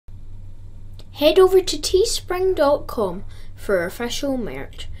Head over to teespring.com for official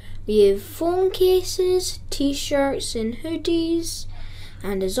merch. We have phone cases, t-shirts and hoodies.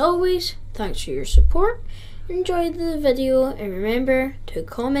 And as always, thanks for your support. Enjoy the video and remember to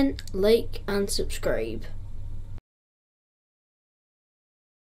comment, like and subscribe.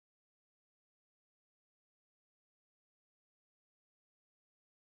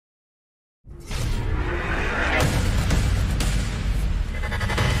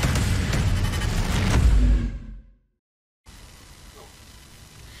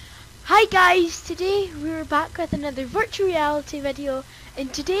 Hi guys, today we're back with another virtual reality video,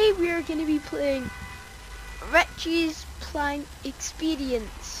 and today we are going to be playing Richie's Plank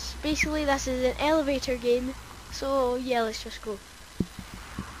Experience. Basically this is an elevator game, so yeah, let's just go.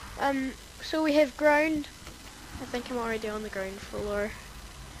 So we have ground. I think I'm already on the ground floor.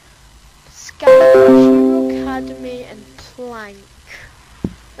 Sky Hero Academy and Plank.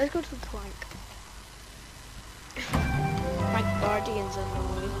 Let's go to the Plank. Plank Guardians in the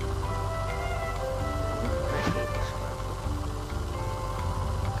way.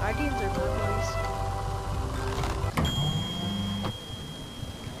 Guardians are good boys.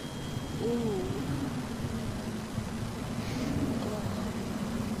 Ooh.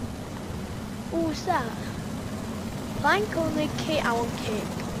 Oh, what's that? Blank only cake. I want cake.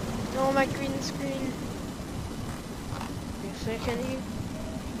 No, my green screen. Wait a second.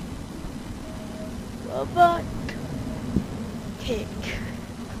 Go back. Cake.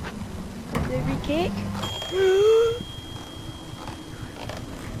 Baby cake.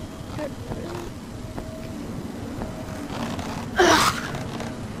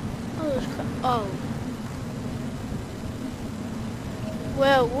 Oh.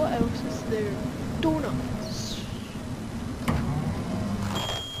 Well, what else is there? Donuts.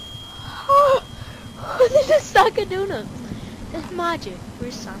 Oh, there's a stack of donuts. It's magic.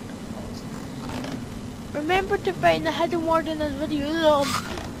 Where's Santa Claus? Remember to find the hidden word in this video.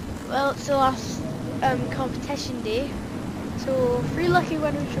 Well, it's the last competition day. So 3 lucky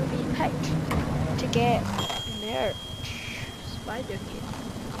winners will be picked to get merch. Spider Kid.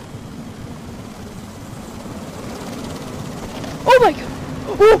 Oh my god!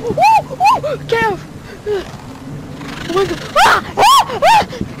 Oh, oh, oh, get off! Oh my god! Ah! Ah! Ah!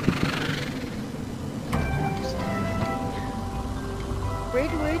 Wait,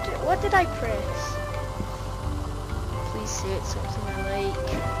 what did I press? Please say it's something I like.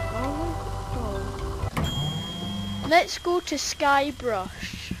 Oh. Let's go to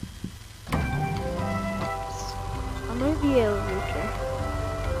Skybrush. I'm on the elevator.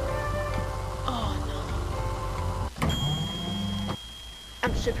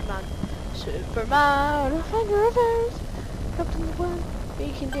 I'm Superman. Superman, I find rivers. Captain the Wind.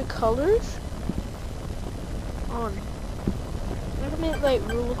 You can do colors. On. I'm gonna make like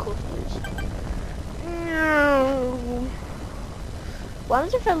roller coasters. No.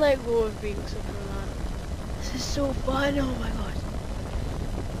 What if I let go of being Superman? This is so fun. Oh my god.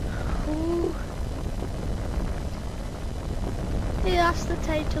 Ooh. Hey, that's the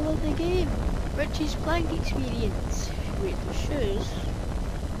title of the game. Richie's Plank Experience. Wait, the shoes.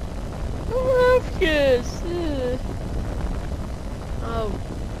 Oh, yes. Oh,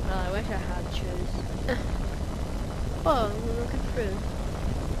 well, I wish I had shoes. Oh, we're looking through.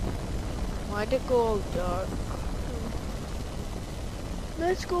 Why'd it go all dark?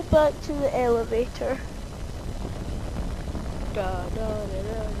 Let's go back to the elevator. Da, da, da,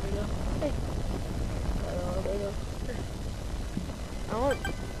 da, da. Hey. Da, da, da, da. I want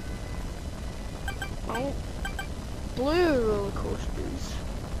blue roller coasters.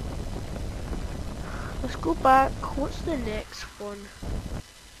 Let's go back. What's the next one?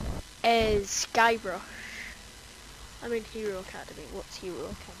 Is Skybrush. I mean Hero Academy. What's Hero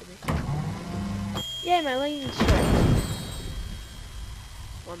Academy? Yeah, my line's right.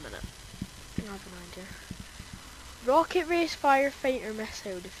 1 minute. I have an idea. Rocket Race, Firefighter,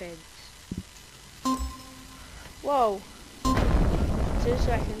 Missile Defense. Whoa. 2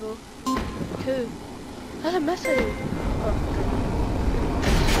 seconds ago. 2. That's a missile. Oh, okay.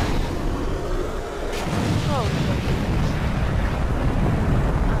 Oh,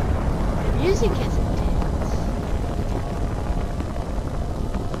 the music is intense.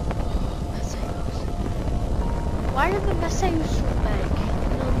 Missiles. Why are the missiles so big?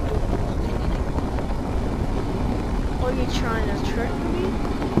 Are you trying to trick me?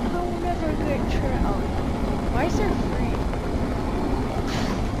 I'll never get tricked. Oh, why is there 3?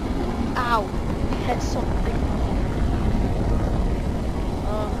 Ow! Hit something.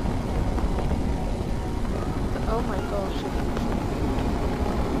 Oh my gosh.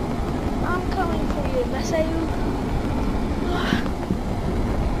 I'm coming for you, missile.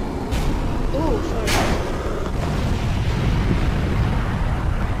 Oh.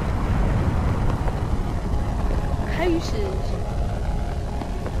 excuses.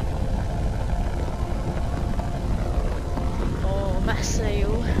 Oh,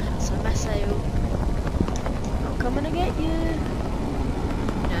 missile. It's a missile. I'm coming to get you.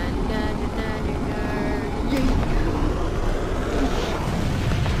 Na na na na na.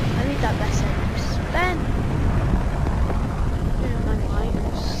 I need that missile. Spin. My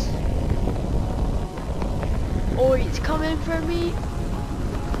lighters. Oh, he's coming for me.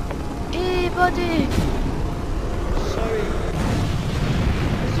 Hey, buddy. Sorry.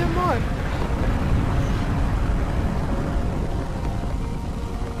 Is there more?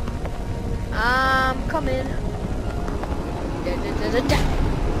 I'm coming. Da, da, da, da, da.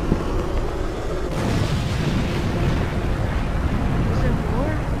 Is there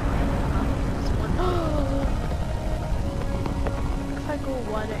more? There's one. Oh. If I go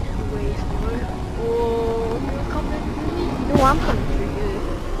one way through. Oh, you're coming for me? No, I'm coming for you.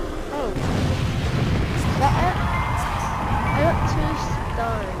 Oh. Is that it? I got 2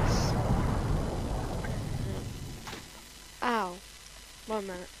 stars. Ow. 1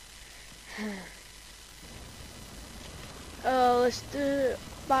 minute. Let's do it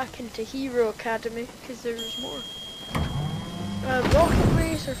back into Hero Academy, because there's more. Rocket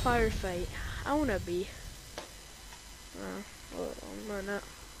race or firefight? I wanna be. I'm not.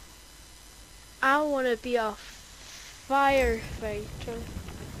 I wanna be a firefighter.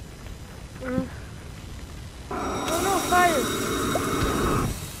 Oh no, fire!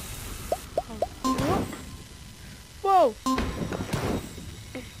 Oh, whoa!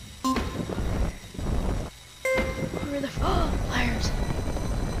 Where the fires?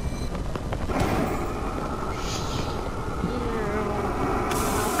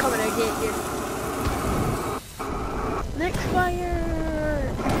 I'm coming to get you. Next fire!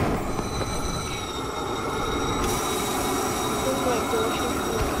 Oh my gosh,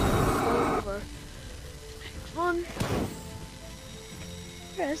 I'm over. Next one.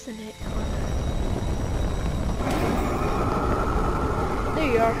 Where is the next one? There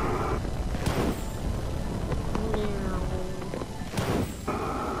you are.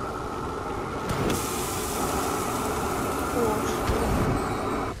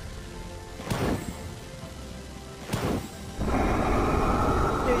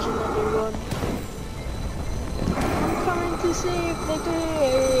 There's another one. I'm coming to save the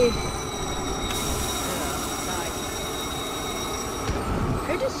day.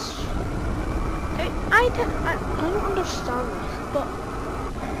 How does I don't understand this, but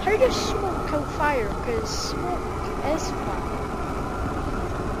how does smoke out fire? Because smoke is fire.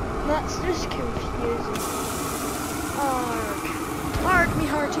 That's just confusing. Arg me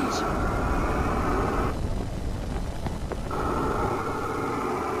hearties.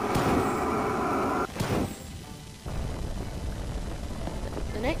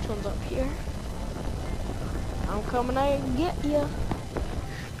 The next one's up here. I'm coming out and get ya.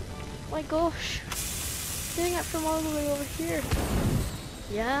 My gosh. Getting it from all the way over here.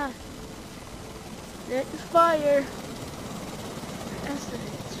 Yeah. Next fire. That's the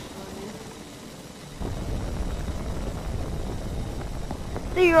next fire.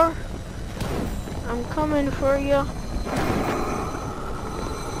 There you are. I'm coming for you.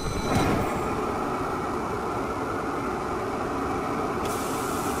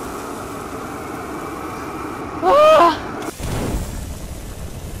 Ah!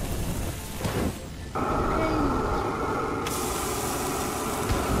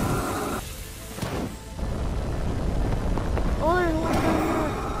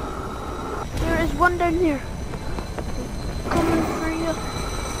 One down here. Coming for you.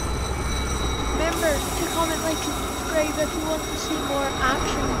 Remember to comment, like, and subscribe if you want to see more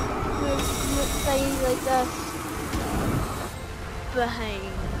action with things like this. Behind.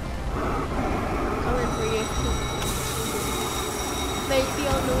 Coming for you. Maybe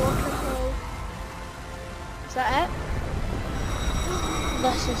on the waterfall. Is that it?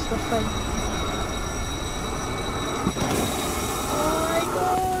 This is the thing.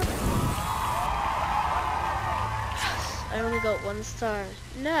 I only got 1 star.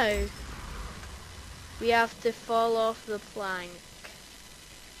 No. We have to fall off the plank.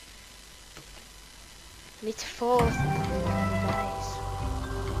 I need to fall off the plank, guys.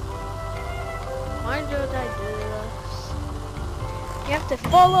 Why did I do this? You have to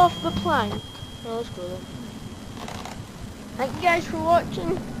fall off the plank. Well, let's go then. Thank you guys for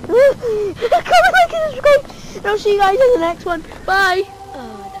watching. Comment, like, and subscribe. And I'll see you guys in the next one. Bye.